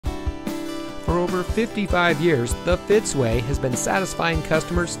For over 55 years, the Fitzway has been satisfying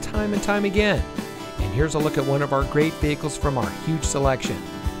customers time and time again. And here's a look at one of our great vehicles from our huge selection,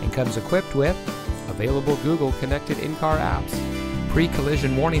 and comes equipped with available Google connected in-car apps,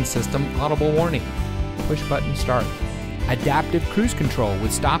 pre-collision warning system audible warning, push-button start, adaptive cruise control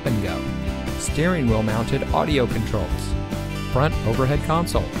with stop and go, steering wheel mounted audio controls, front overhead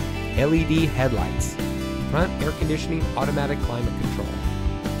console, LED headlights, front air conditioning automatic climate control,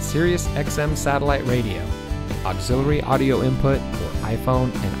 Sirius XM satellite radio, auxiliary audio input for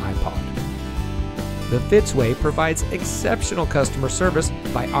iPhone and iPod. The Fitzway provides exceptional customer service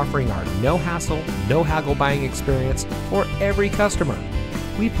by offering our no-hassle, no-haggle buying experience for every customer.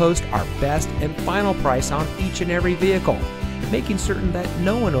 We post our best and final price on each and every vehicle, making certain that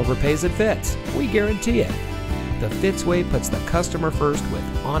no one overpays at Fitz. We guarantee it. The Fitzway puts the customer first with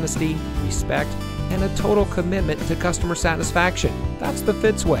honesty, respect, and a total commitment to customer satisfaction. That's the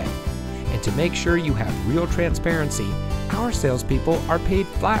Fitzway. And to make sure you have real transparency, our salespeople are paid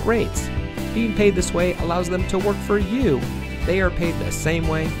flat rates. Being paid this way allows them to work for you. They are paid the same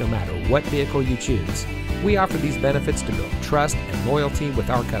way no matter what vehicle you choose. We offer these benefits to build trust and loyalty with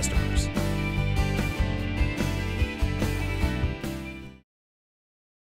our customers.